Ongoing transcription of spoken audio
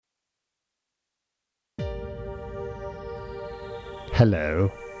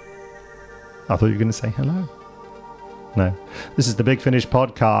Hello. I thought you were going to say hello. No. This is the Big Finish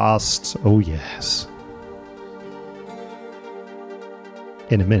podcast. Oh, yes.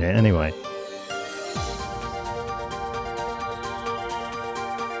 In a minute, anyway.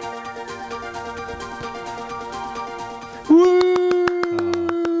 Woo!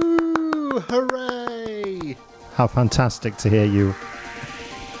 Hooray! How fantastic to hear you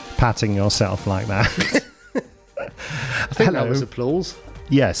patting yourself like that. I think that was applause.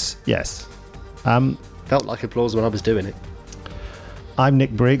 Yes. Felt like applause when I was doing it. I'm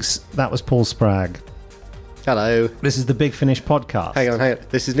Nick Briggs. That was Paul Spragg. Hello. This is the Big Finish podcast. Hang on.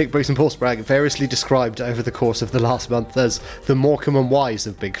 This is Nick Briggs and Paul Spragg, variously described over the course of the last month as the Morecambe and Wise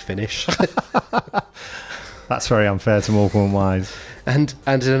of Big Finish. That's very unfair to Morecambe and Wise. And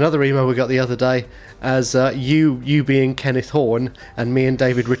in another email we got the other day, as you being Kenneth Horne and me and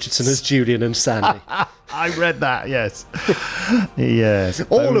David Richardson as Julian and Sandy. I read that, yes. Yes.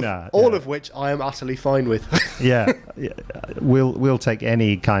 All of which I am utterly fine with. Yeah. We'll take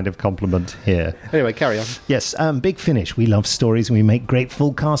any kind of compliment here. Anyway, carry on. Yes, Big Finish. We love stories and we make great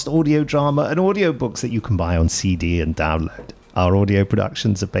full cast audio drama and audio books that you can buy on CD and download. Our audio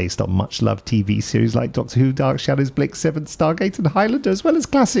productions are based on much-loved TV series like Doctor Who, Dark Shadows, Blake 7, Stargate and Highlander, as well as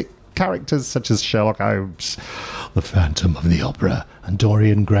classic characters such as Sherlock Holmes, the Phantom of the Opera, and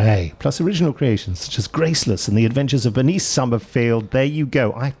Dorian Gray, plus original creations such as Graceless and The Adventures of Bernice Summerfield. There you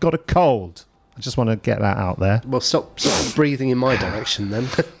go. I've got a cold. I just want to get that out there. Well, stop breathing in my direction then.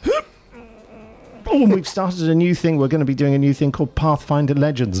 Oh, and we've started a new thing. We're going to be doing a new thing called Pathfinder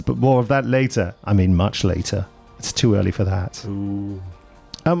Legends, but more of that later. I mean, much later. It's too early for that. Ooh.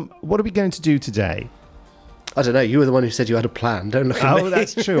 What are we going to do today? I don't know. You were the one who said you had a plan. Don't look at me. Oh,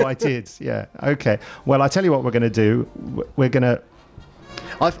 that's true. I did. Yeah. Okay. Well, I'll tell you what we're going to do. We're going to...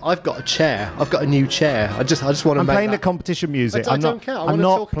 I've got a chair. I've got a new chair. I just want to I'm make playing that... the competition music. I don't care. I'm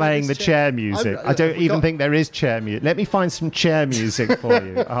not playing the chair music. I don't even think there is chair music. Let me find some chair music for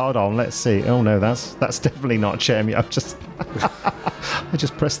you. Hold on. Let's see. Oh, no. That's definitely not chair music. I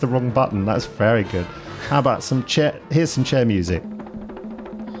just pressed the wrong button. That's very good. How about some chair? Here's some chair music.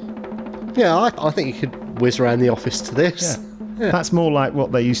 Yeah, I think you could whiz around the office to this. Yeah. That's more like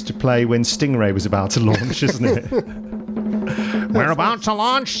what they used to play when Stingray was about to launch, isn't it? We're about to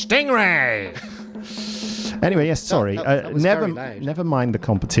launch Stingray! Anyway, yes, sorry. That was very loud. Never mind the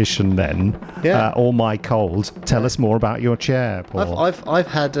competition then, Yeah. or my cold. Tell us more about your chair, Paul. I've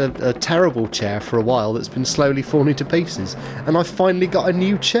had a terrible chair for a while that's been slowly falling to pieces, and I've finally got a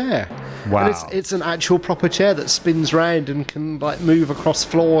new chair. Wow. And it's an actual proper chair that spins round and can like move across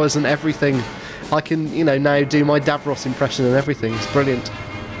floors and everything. I can, now do my Davros impression and everything. It's brilliant.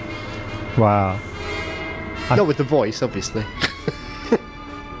 Wow. Not with the voice, obviously.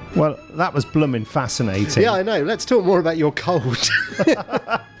 Well, that was blooming fascinating. Yeah, I know. Let's talk more about your cold.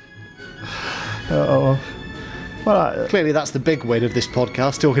 Well, Clearly, that's the big win of this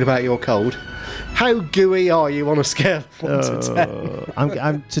podcast, talking about your cold. How gooey are you on a scale of 1 to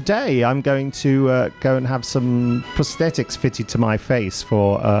 10? Today I'm going to go and have some prosthetics fitted to my face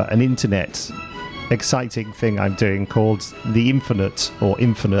for an internet exciting thing I'm doing called the Infinite or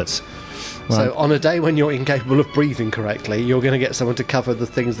Infinite. Right. So on a day when you're incapable of breathing correctly, you're going to get someone to cover the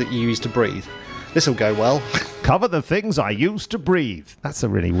things that you use to breathe. This will go well. Cover the things I use to breathe. That's a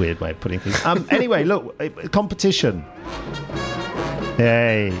really weird way of putting things. Anyway, look, competition.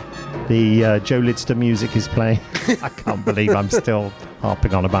 Hey, the Joe Lidster music is playing. I can't believe I'm still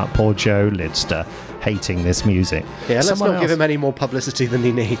harping on about poor Joe Lidster hating this music. Yeah, let's not give him any more publicity than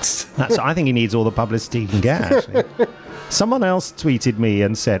he needs. I think he needs all the publicity he can get, actually. Someone else tweeted me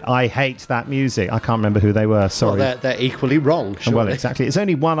and said, I hate that music. I can't remember who they were, sorry. Well, they're equally wrong, surely. Well, exactly. It's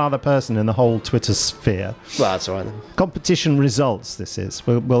only one other person in the whole Twitter sphere. Well, that's all right then. Competition results, this is.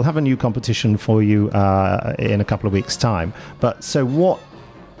 We'll have a new competition for you in a couple of weeks' time. But so what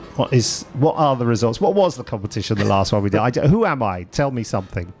are the results? What was the competition, the last one we did? Who am I? Tell me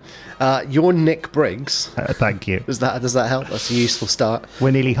something. You're Nick Briggs. Thank you. Does that help? That's a useful start.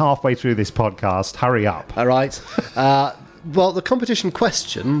 We're nearly halfway through this podcast. Hurry up. All right. Well, the competition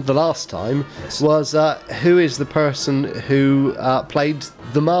question the last time was who is the person who played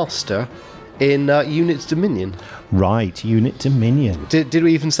the Master in Unit Dominion? Right, Unit Dominion. Did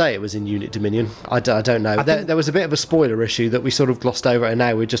we even say it was in Unit Dominion? I don't know. There was a bit of a spoiler issue that we sort of glossed over, and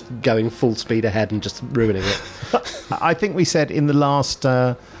now we're just going full speed ahead and just ruining it. I think we said in the last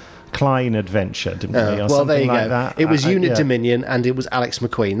Klein adventure, didn't we? Or well, there you like go. That. It was Unit Dominion, and it was Alex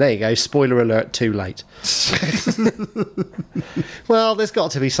McQueen. There you go. Spoiler alert, too late. Well, there's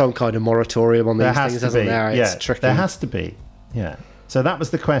got to be some kind of moratorium on these things, hasn't there? It's tricky. There has to be, yeah. So that was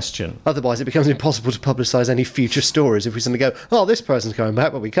the question. Otherwise, it becomes impossible to publicise any future stories if we suddenly go, oh, this person's coming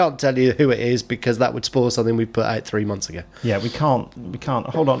back, but we can't tell you who it is because that would spoil something we put out 3 months ago. Yeah, we can't.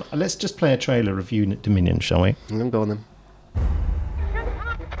 Hold on. Let's just play a trailer of Unit Dominion, shall we? Go on then.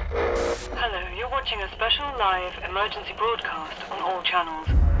 Hello, you're watching a special live emergency broadcast on all channels.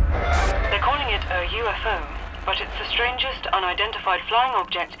 They're calling it a UFO, but it's the strangest unidentified flying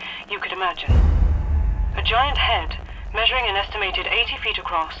object you could imagine. A giant head, measuring an estimated 80 feet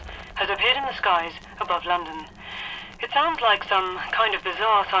across, has appeared in the skies above London. It sounds like some kind of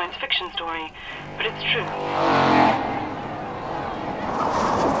bizarre science fiction story, but it's true.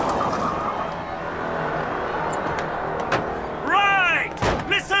 Right!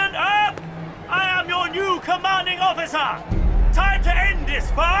 Listen up! I am your new commanding officer! Time to end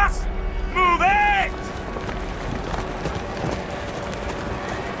this farce! Move it!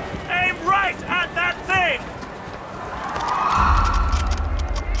 Aim right at that thing!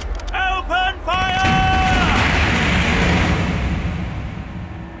 Open fire!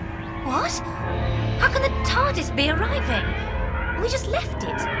 What? How can the TARDIS be arriving? We just left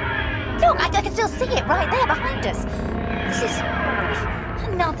it. Look, I can still see it right there behind us. This is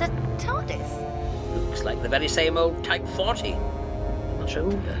another TARDIS. Looks like the very same old Type 40. Much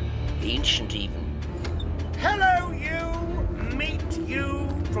older. Ancient, even. Hello, you! Meet you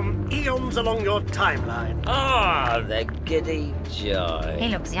from eons along your timeline. Ah, the giddy joy. He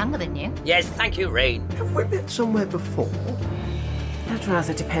looks younger than you. Yes, thank you, Rain. Have we met somewhere before? That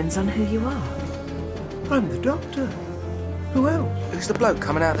rather depends on who you are. I'm the Doctor. Who else? Who's the bloke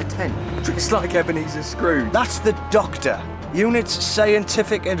coming out of the tent? Dressed like Ebenezer Scrooge. That's the Doctor, Unit's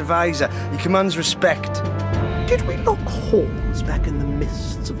scientific advisor. He commands respect. Did we lock horns back in the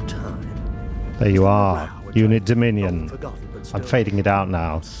mists of time? There you are, Unit Dominion. Forgotten, but I'm still fading it out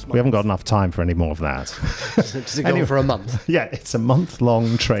now. We haven't got enough time for any more of that. Does it go on for a month? Yeah, it's a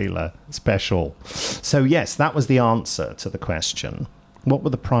month-long trailer special. So yes, that was the answer to the question. What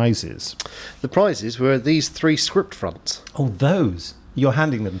were the prizes? The prizes were these 3 script fronts. Oh, those. You're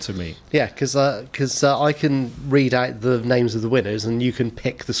handing them to me. Yeah, because I can read out the names of the winners and you can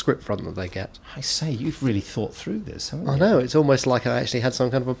pick the script front that they get. I say, you've really thought through this, haven't you? I know, it's almost like I actually had some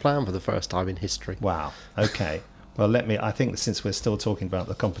kind of a plan for the first time in history. Wow. Okay. Well, I think since we're still talking about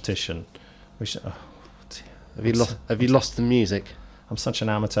the competition, we should... Oh, dear. Have you lost the music? I'm such an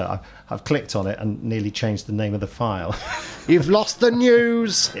amateur. I've clicked on it and nearly changed the name of the file. You've lost the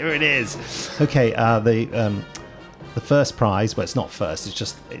news! Here it is. Okay, the first prize, well, it's not first, it's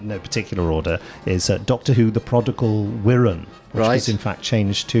just in no particular order, is Doctor Who The Prodigal Wirren, which was in fact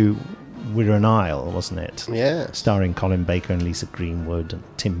changed to Wirren Isle, wasn't it? Yeah. Starring Colin Baker and Lisa Greenwood and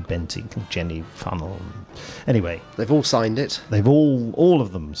Tim Bentinck and Jenny Funnell. Anyway. They've all signed it. They've all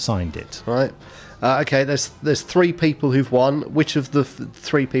of them signed it. Right. Okay, there's 3 people who've won. Which of the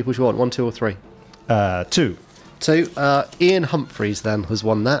 3 people do you want? 1, 2 or 3? 2. 2. Ian Humphreys then has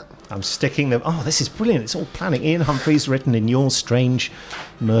won that. I'm sticking them. Oh, this is brilliant. It's all planning. Ian Humphreys written in your strange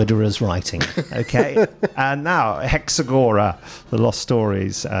murderer's writing. Okay. And now, Hexagora, The Lost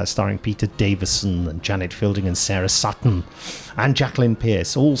Stories, starring Peter Davison and Janet Fielding and Sarah Sutton and Jacqueline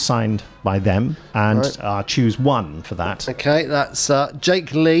Pearce, all signed by them. And choose one for that. Okay, that's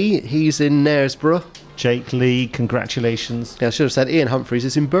Jake Lee. He's in Knaresborough. Jake Lee, congratulations. Yeah, I should have said Ian Humphreys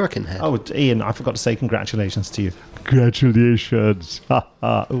is in Birkenhead. Oh, Ian, I forgot to say congratulations to you. Congratulations. Oh,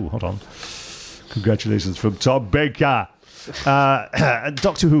 hold on. Congratulations from Tom Baker.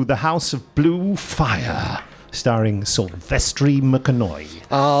 Doctor Who, The House of Blue Fire, starring Sylvester McCoy.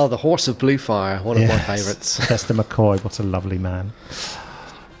 Ah, The Horse of Blue Fire, one of my favourites. Sylvester McCoy, what a lovely man.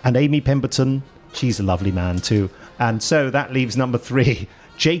 And Amy Pemberton, she's a lovely man too. And so that leaves number 3.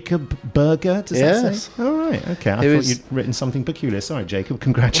 Jacob Berger, does that say? All right, okay. I thought you'd written something peculiar. Sorry, Jacob,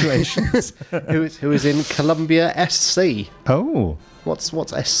 congratulations. who is in Columbia SC. Oh. What's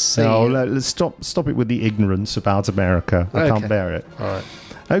SC? No, let's stop it with the ignorance about America. I can't bear it. All right.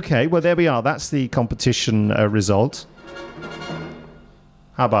 Okay, well, there we are. That's the competition result.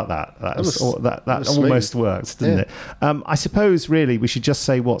 How about that? That almost works, didn't it? I suppose, really, we should just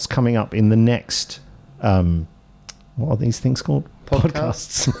say what's coming up in the next... what are these things called?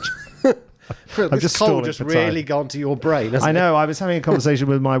 Podcasts. This cold just really gone to your brain, hasn't I know. I was having a conversation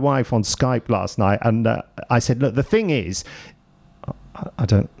with my wife on Skype last night, and I said, look, the thing is... I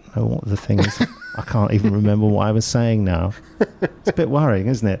don't know what the thing is. I can't even remember what I was saying now. It's a bit worrying,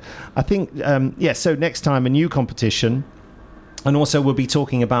 isn't it? I think, so next time, a new competition. And also we'll be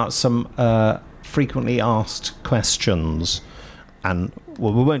talking about some frequently asked questions. And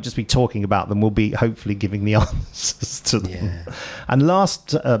well, we won't just be talking about them, we'll be hopefully giving the answers to them. Yeah. And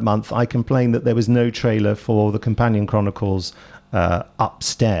last month I complained that there was no trailer for the Companion Chronicles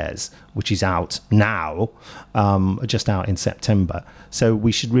Upstairs, which is out now, just out in September. So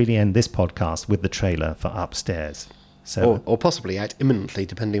we should really end this podcast with the trailer for Upstairs. So, or possibly out imminently,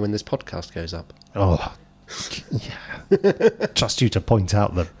 depending when this podcast goes up. Oh, yeah. Trust you to point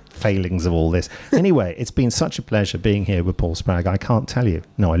out the failings of all this. Anyway, it's been such a pleasure being here with Paul Spragg. I can't tell you.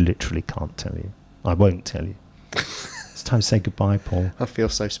 No, I literally can't tell you. I won't tell you. It's time to say goodbye, Paul. I feel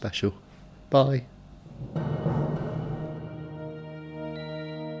so special. Bye.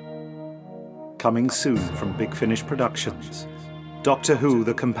 Coming soon from Big Finish Productions. Doctor Who: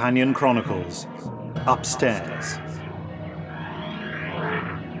 The Companion Chronicles. Upstairs.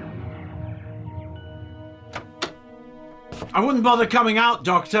 I wouldn't bother coming out,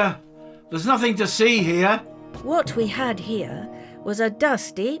 Doctor. There's nothing to see here. What we had here was a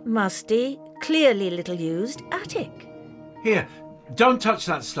dusty, musty, clearly little used attic. Here, don't touch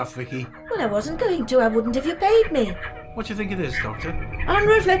that stuff, Vicky. Well, I wasn't going to. I wouldn't if you paid me. What do you think it is, Doctor? On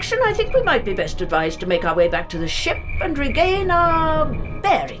reflection, I think we might be best advised to make our way back to the ship and regain our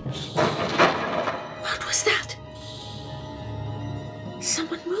bearings. What was that?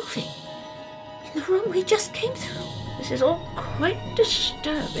 Someone moving. In the room we just came through. This is all quite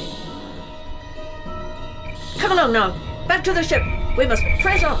disturbing. Come along now. Back to the ship. We must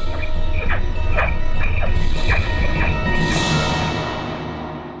press on.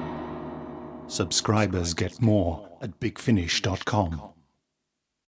 Subscribers get more at bigfinish.com.